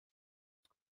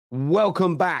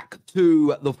Welcome back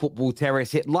to the Football Terrace.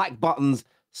 Hit like buttons,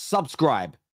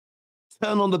 subscribe,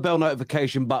 turn on the bell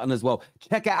notification button as well.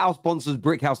 Check out our sponsors,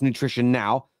 Brickhouse Nutrition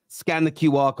now. Scan the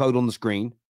QR code on the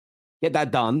screen. Get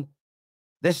that done.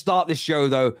 Let's start this show,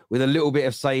 though, with a little bit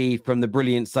of Saeed from the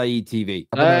brilliant Saeed TV.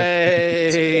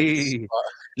 Hey,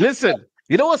 listen,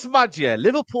 you know what's mad, yeah?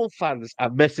 Liverpool fans are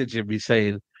messaging me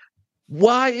saying,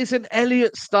 why isn't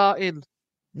Elliot starting?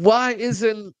 Why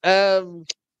isn't,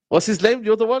 what's his name,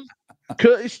 the other one?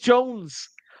 Curtis Jones.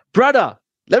 Brother,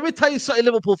 let me tell you something,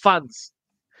 Liverpool fans.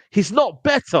 He's not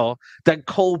better than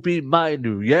Colby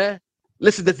Mainoo, yeah?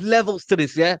 Listen, there's levels to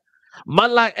this, yeah?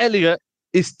 Man like Elliot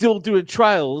is still doing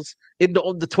trials in the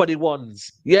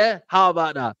under-21s, yeah? How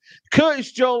about that?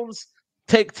 Curtis Jones,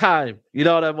 take time. You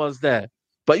know them ones there.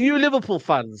 But you Liverpool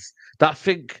fans that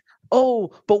think,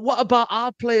 oh, but what about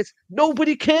our players?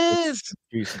 Nobody cares.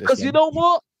 Because you know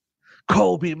what?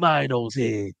 Colby Mainoo's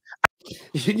here.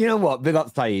 You know what? Big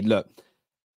up Saeed. Look,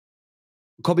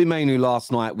 Kobbie Mainoo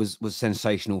last night was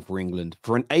sensational for England.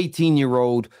 For an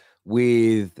 18-year-old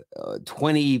with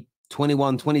 20,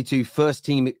 21, 22 first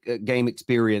team game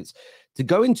experience, to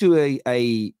go into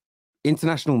a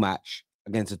international match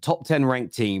against a top 10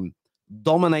 ranked team,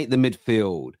 dominate the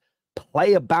midfield,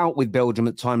 play about with Belgium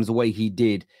at times the way he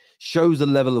did, shows the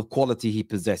level of quality he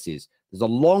possesses. There's a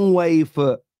long way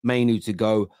for Mainoo to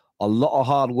go, a lot of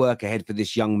hard work ahead for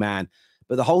this young man.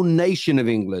 But the whole nation of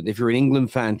England, if you're an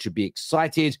England fan, should be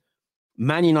excited.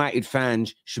 Man United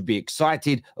fans should be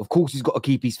excited. Of course, he's got to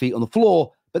keep his feet on the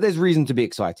floor, but there's reason to be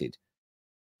excited.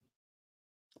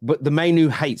 But the Mainoo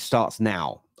hate starts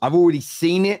now. I've already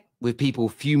seen it with people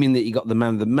fuming that he got the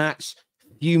man of the match,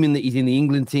 fuming that he's in the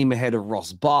England team ahead of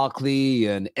Ross Barkley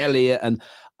and Elliott and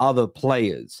other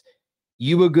players.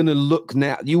 You are going to look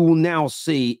now, you will now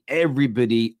see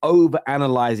everybody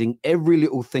over-analyzing every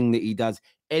little thing that he does,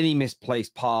 any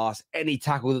misplaced pass, any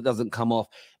tackle that doesn't come off,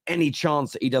 any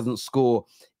chance that he doesn't score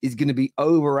is going to be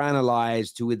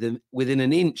over-analyzed to within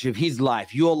an inch of his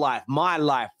life, your life, my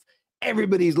life,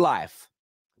 everybody's life.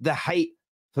 The hate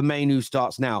for Mainoo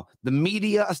starts now. The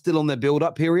media are still on their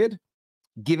build-up period.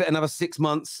 Give it another 6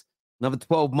 months, another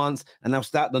 12 months, and they'll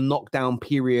start the knockdown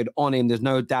period on him. There's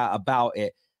no doubt about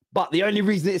it. But the only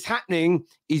reason it's happening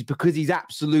is because he's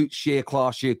absolute sheer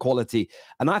class, sheer quality.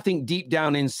 And I think deep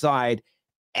down inside,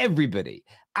 everybody,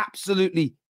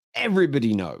 absolutely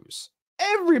everybody knows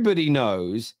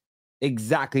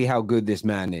exactly how good this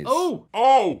man is. I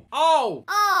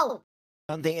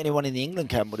don't think anyone in the England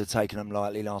camp would have taken him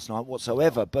lightly last night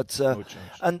whatsoever. But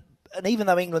and even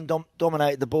though England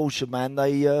dominated the ball, man,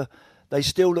 they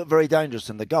still look very dangerous.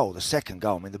 And the second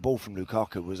goal, I mean, the ball from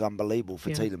Lukaku was unbelievable for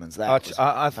Tielemans.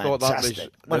 I thought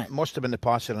that must have been the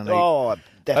pass of the night. Oh,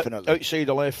 definitely. Outside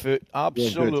the left foot,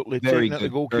 absolutely taking out the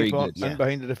goalkeeper and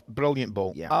behind the brilliant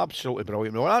ball. Yeah. Absolutely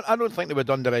brilliant ball. I don't think they would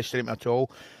underestimate him at all,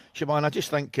 Siobhan. I just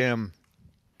think,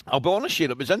 I'll be honest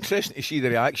here, it was interesting to see the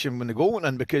reaction when the goal went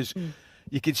in because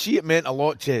you could see it meant a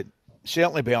lot to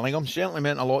certainly Bellingham, certainly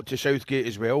meant a lot to Southgate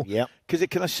as well. Yeah. Because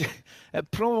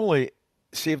it probably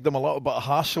saved them a little bit of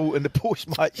hassle in the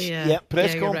post-match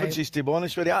press conferences, right. To be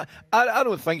honest with you. I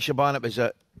don't think, Siobhan, it was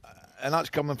and that's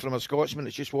coming from a Scotsman,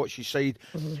 it's just what she said,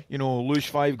 lose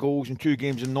 5 goals in 2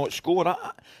 games and not score.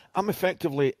 I'm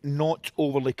effectively not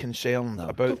overly concerned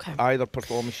about either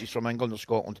performances from England or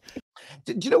Scotland.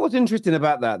 Do you know what's interesting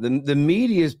about that? The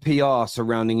media's PR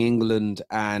surrounding England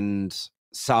and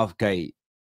Southgate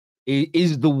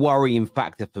is the worrying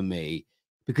factor for me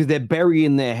because they're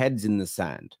burying their heads in the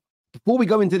sand. Before we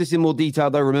go into this in more detail,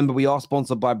 though, remember we are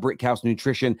sponsored by Brickhouse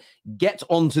Nutrition. Get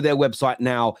onto their website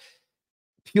now.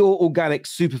 Pure organic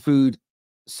superfood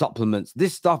supplements.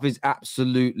 This stuff is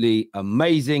absolutely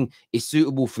amazing. It's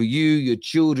suitable for you, your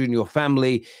children, your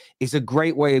family. It's a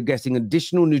great way of getting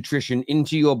additional nutrition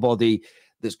into your body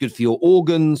that's good for your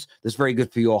organs, that's very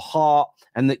good for your heart,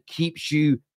 and that keeps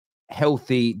you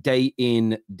healthy day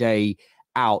in, day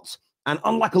out. And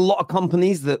unlike a lot of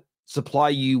companies that supply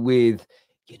you with,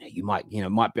 might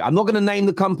be, I'm not going to name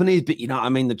the companies, but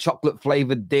the chocolate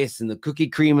flavored this and the cookie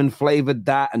cream and flavored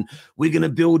that, and we're going to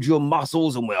build your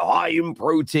muscles and we're high in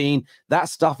protein. That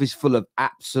stuff is full of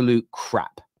absolute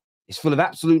crap. It's full of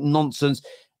absolute nonsense,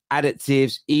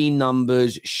 additives,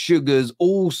 numbers, sugars,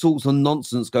 all sorts of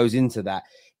nonsense goes into that.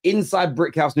 Inside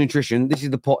Brickhouse Nutrition, this is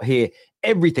the pot here.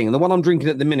 Everything, and the one I'm drinking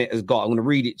at the minute has got, I'm going to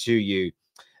read it to you,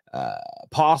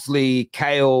 parsley,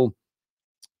 kale,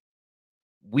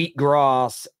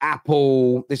 wheatgrass,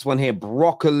 apple, this one here,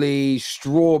 broccoli,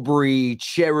 strawberry,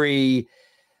 cherry,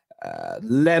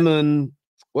 lemon.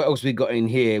 What else we got in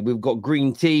here? We've got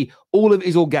green tea. All of it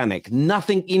is organic.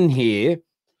 Nothing in here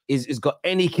is got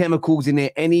any chemicals in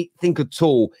it, anything at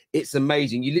all. It's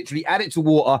amazing. You literally add it to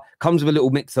water, comes with a little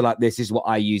mixer like this. This is what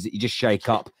I use that you just shake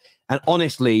up. And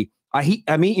honestly,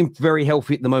 I'm eating very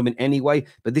healthy at the moment anyway,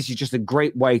 but this is just a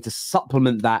great way to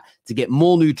supplement that, to get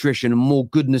more nutrition and more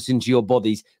goodness into your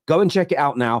bodies. Go and check it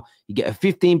out now. You get a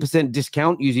 15%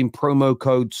 discount using promo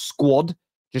code SQUAD.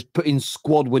 Just put in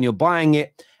SQUAD when you're buying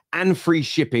it, and free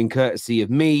shipping courtesy of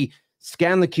me.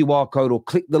 Scan the QR code or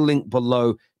click the link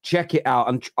below. Check it out.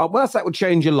 And whilst that will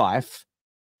change your life,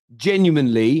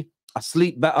 genuinely, I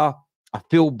sleep better. I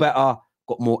feel better.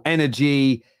 Got more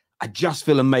energy. I just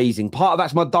feel amazing. Part of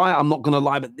that's my diet, I'm not going to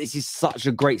lie, but this is such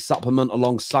a great supplement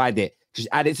alongside it. Just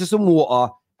add it to some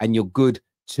water and you're good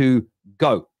to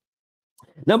go.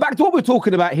 Now, back to what we're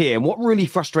talking about here. And what really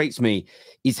frustrates me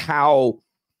is how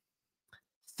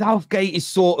Southgate is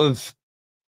sort of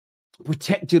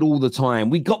protected all the time.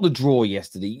 We got the draw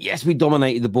yesterday. Yes, we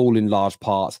dominated the ball in large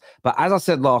parts. But as I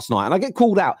said last night, and I get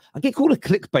called out, I get called a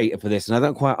clickbaiter for this, and I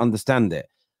don't quite understand it.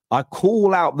 I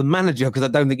call out the manager because I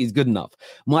don't think he's good enough.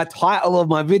 My title of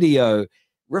my video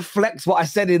reflects what I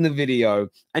said in the video,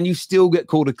 and you still get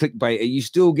called a clickbaiter. You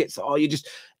still get, you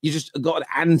just got an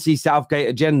anti-Southgate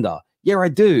agenda. Yeah, I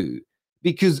do.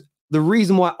 Because the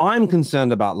reason why I'm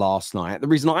concerned about last night, the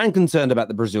reason I'm concerned about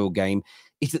the Brazil game,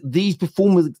 is that these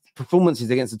performances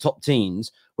against the top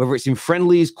teams, whether it's in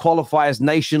friendlies, qualifiers,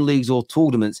 nation leagues, or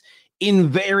tournaments,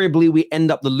 invariably we end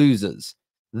up the losers.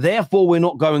 Therefore, we're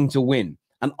not going to win.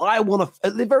 And I want to,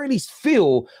 at the very least,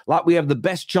 feel like we have the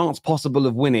best chance possible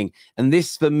of winning. And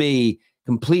this, for me,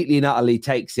 completely and utterly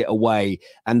takes it away.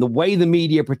 And the way the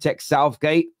media protects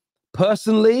Southgate,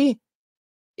 personally,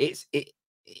 it's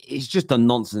just a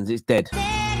nonsense. It's dead. You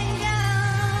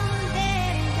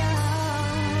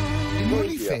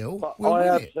really feel? I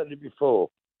have said it before.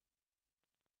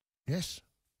 Yes.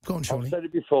 Go on, Shawnee. I've said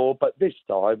it before, but this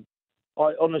time,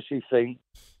 I honestly think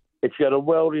if you had a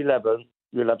World 11,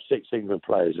 you'll have 6 England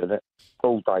players in it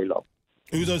all day long.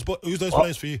 Who's those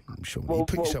players for you? I'm sure you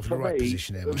put yourself in the right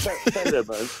position there.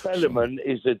 Bellingham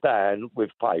is Zidane with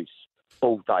pace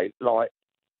all day. Like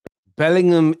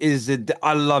Bellingham is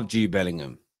I love Jude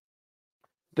Bellingham,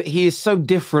 but he is so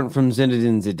different from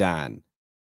Zinedine Zidane.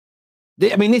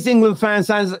 I mean, this England fan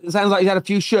sounds like he's had a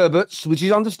few sherbets, which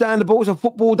is understandable. It's a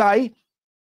football day,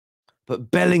 but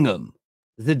Bellingham,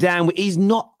 Zidane, he's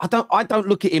not. I don't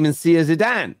look at him and see a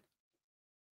Zidane.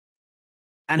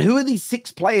 And who are these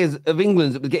 6 players of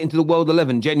England that would get into the World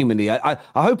 11? Genuinely, I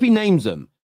hope he names them.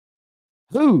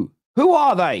 Who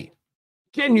are they?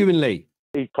 Genuinely,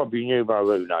 he's probably numero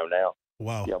uno now.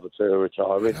 Wow. The other 2 are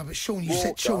retiring. No, but Sean, you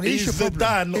said Sean, here's Is your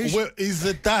problem. Is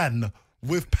Zidane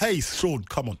with pace? Sean,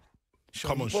 come on.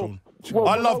 Come on, Sean. Well,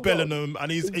 I love Bellingham, and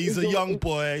he's a young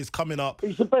boy. He's coming up.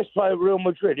 He's the best player at Real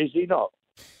Madrid, is he not?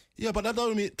 Yeah, but that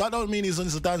don't mean he's on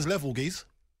Zidane's level, geez.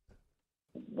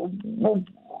 Well,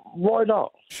 why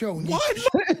not? Sean, why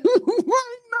not?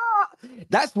 Why not?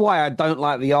 That's why I don't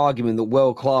like the argument that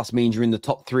world class means you're in the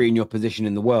top 3 in your position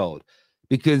in the world,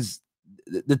 because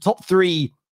the top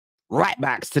 3 right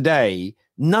backs today,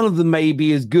 none of them may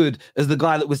be as good as the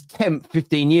guy that was 10th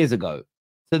 15 years ago.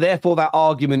 So therefore, that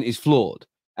argument is flawed.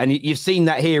 And you've seen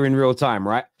that here in real time,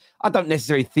 right? I don't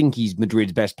necessarily think he's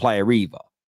Madrid's best player either.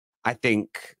 I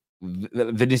think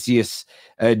Vinicius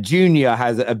Jr.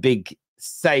 has a big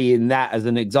say in that as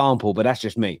an example, but that's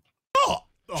just me.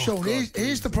 Sean,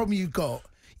 here's the problem you've got.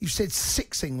 You said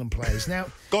 6 England players. Now,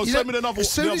 go send me the number. As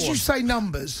soon as you say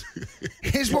numbers,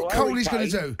 here's what Coley's going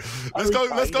to do.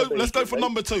 Let's go for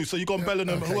number 2. So you got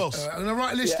Bellingham. Okay. Who else? I'm going to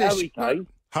write a list.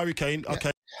 Harry Kane.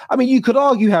 Okay. I mean, you could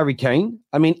argue Harry Kane.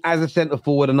 I mean, as a centre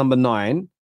forward, a number 9.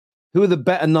 Who are the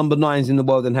better number 9s in the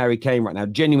world than Harry Kane right now?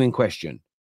 Genuine question.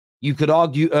 You could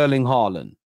argue Erling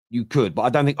Haaland. You could, but I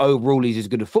don't think overall he's as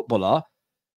good a footballer.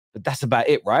 But that's about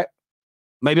it, right?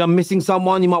 Maybe I'm missing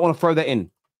someone. You might want to throw that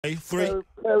in. 3.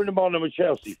 Bearing in mind I'm a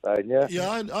Chelsea fan, yeah?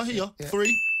 Yeah, I hear you.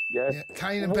 3. Yeah.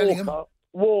 Kane and Bellingham.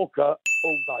 Walker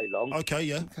all day long. Okay,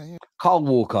 yeah. Carl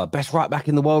Walker, best right back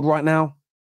in the world right now.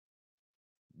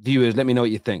 Viewers, let me know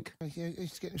what you think. Yeah,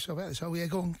 he's getting himself out of this hole. Yeah,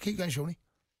 go on. Keep going, Shawnee.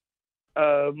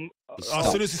 As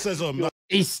soon as he says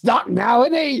he's stuck now,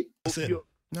 isn't he? That's it.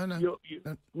 No,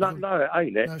 it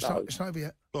ain't it. No, it's not over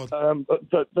yet.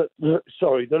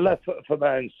 Sorry, the left foot for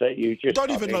Man City. You just don't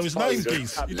even know his name,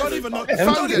 geez. You don't even know.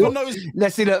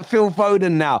 Let's see that Phil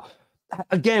Foden now.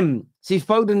 Again, see,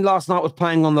 Foden last night was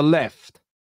playing on the left.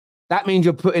 That means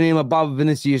you're putting him above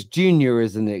Vinicius Jr.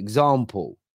 as an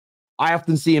example. I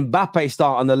often see Mbappe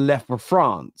start on the left for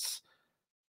France.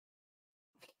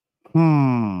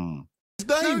 No,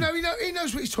 he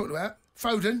knows what he's talking about.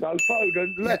 Foden. No,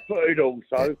 Foden, left-footed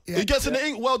also. He gets in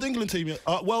the World England team.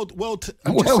 World.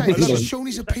 I'm just saying, this is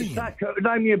Shawnee's opinion. Saka,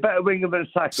 name me a better winger than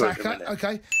Saka. Saka,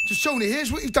 okay. So, Shawnee,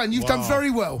 here's what you've done. You've done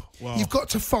very well. Wow. You've got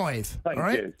to 5. Thank all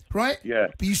right? you. Right? Yeah.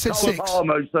 But you said Cole 6.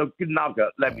 Palmer's a good nugget,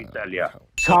 let me tell you.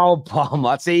 Carl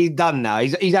Palmer. See, he's done now.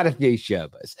 He's had a few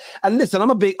sherbets. And listen,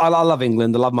 I love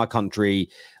England. I love my country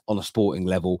on a sporting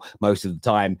level most of the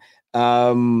time.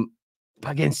 But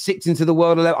again, 6 into the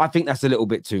world level, I think that's a little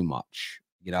bit too much.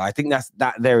 You know, I think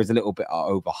that there is a little bit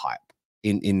of overhype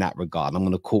in that regard. I'm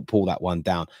going to pull that one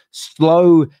down.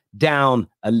 Slow down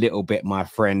a little bit, my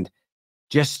friend.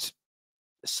 Just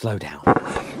slow down.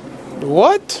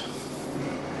 What?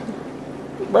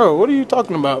 Bro, what are you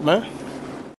talking about, man?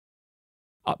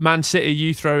 Man City,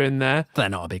 you throw in there. They're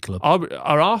not a big club.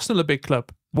 Are Arsenal a big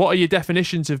club? What are your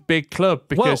definitions of big club?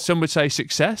 Because some would say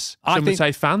success, some would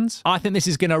say fans. I think this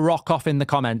is going to rock off in the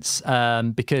comments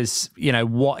because, you know,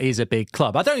 what is a big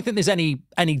club? I don't think there's any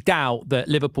doubt that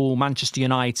Liverpool, Manchester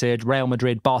United, Real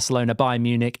Madrid, Barcelona, Bayern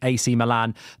Munich, AC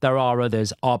Milan, there are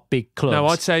others, are big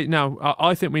clubs. No,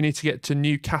 I think we need to get to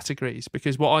new categories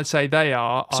because what I'd say they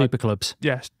are super clubs.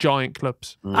 Yes, giant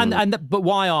clubs. But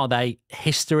why are they?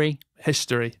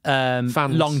 History, fans,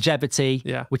 longevity,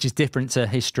 which is different to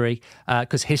history,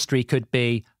 because history could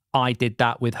be I did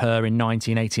that with her in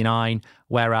 1989,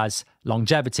 whereas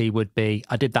longevity would be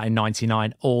I did that in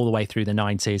 99 all the way through the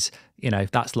 90s. You know,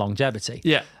 that's longevity.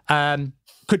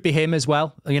 Could be him as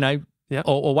well, you know,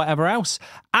 or whatever else.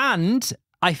 And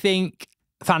I think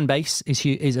fan base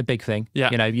is a big thing.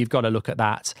 You know, you've got to look at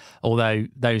that, although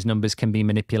those numbers can be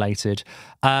manipulated.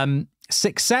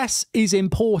 Success is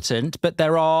important, but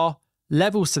there are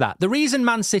levels to that. The reason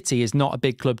Man City is not a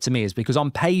big club to me is because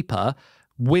on paper,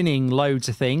 winning loads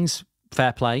of things,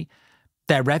 fair play,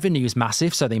 their revenue is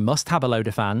massive, so they must have a load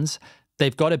of fans.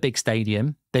 They've got a big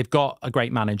stadium. They've got a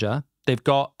great manager. They've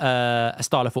got a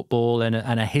style of football and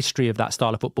a history of that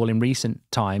style of football in recent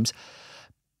times.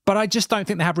 But I just don't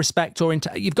think they have respect or...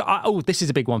 You've got... this is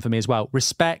a big one for me as well.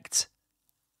 Respect.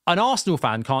 An Arsenal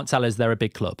fan can't tell us they're a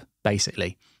big club,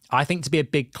 basically. I think to be a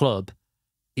big club,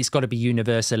 it's got to be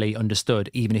universally understood,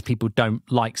 even if people don't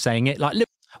like saying it. Like,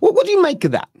 what do you make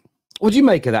of that? What do you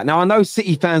make of that? Now, I know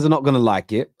City fans are not going to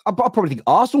like it. I probably think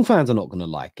Arsenal fans are not going to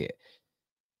like it.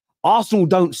 Arsenal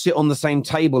don't sit on the same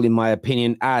table, in my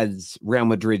opinion, as Real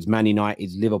Madrid's, Man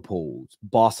United's, Liverpool's,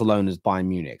 Barcelona's, Bayern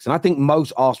Munich's. And I think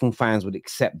most Arsenal fans would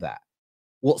accept that.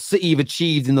 What City have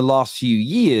achieved in the last few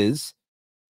years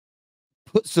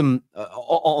puts them,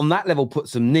 on that level,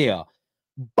 puts them near.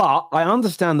 But I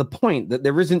understand the point that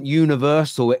there isn't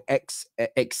universal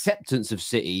acceptance of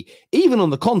City, even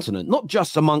on the continent, not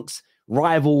just amongst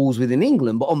rivals within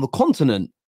England, but on the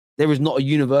continent, there is not a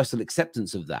universal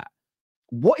acceptance of that.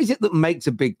 What is it that makes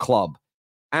a big club?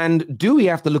 And do we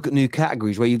have to look at new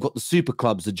categories where you've got the super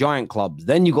clubs, the giant clubs,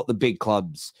 then you've got the big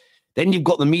clubs, then you've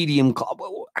got the medium club?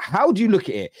 How do you look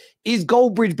at it? Is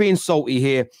Goldbridge being salty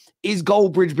here? Is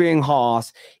Goldbridge being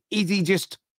harsh? Is he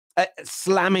just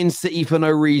slamming City for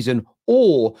no reason?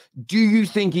 Or do you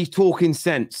think he's talking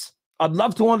sense? I'd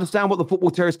love to understand what the Football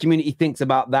Terrace community thinks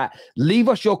about that. Leave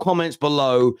us your comments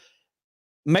below.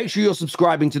 Make sure you're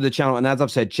subscribing to the channel. And as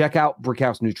I've said, check out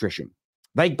Brickhouse Nutrition.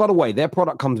 By the way, their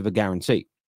product comes with a guarantee.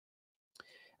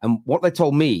 And what they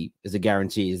told me as a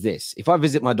guarantee is this. If I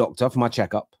visit my doctor for my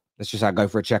checkup, let's just say I go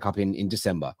for a checkup in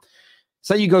December.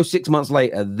 Say you go 6 months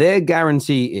later, their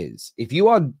guarantee is if you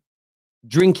are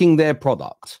drinking their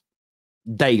product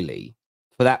daily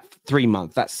for that 3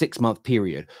 month, that 6 month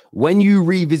period, when you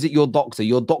revisit your doctor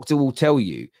will tell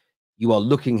you you are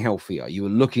looking healthier, you are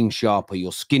looking sharper,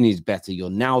 your skin is better, your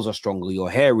nails are stronger,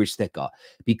 your hair is thicker,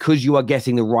 because you are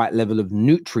getting the right level of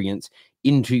nutrients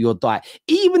into your diet.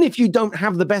 Even if you don't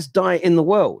have the best diet in the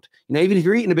world, you know, even if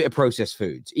you're eating a bit of processed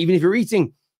foods, even if you're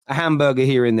eating a hamburger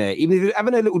here and there, even if you're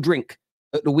having a little drink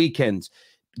at the weekends,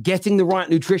 getting the right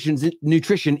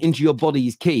nutrition into your body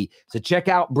is key. So check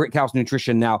out Brickhouse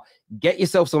Nutrition now. Get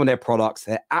yourself some of their products.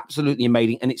 They're absolutely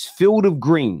amazing. And it's Field of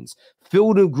Greens.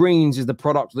 Field of Greens is the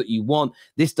product that you want.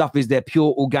 This stuff is their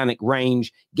pure organic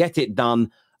range. Get it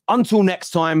done. Until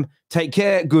next time, take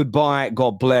care. Goodbye.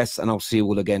 God bless. And I'll see you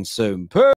all again soon. Peace.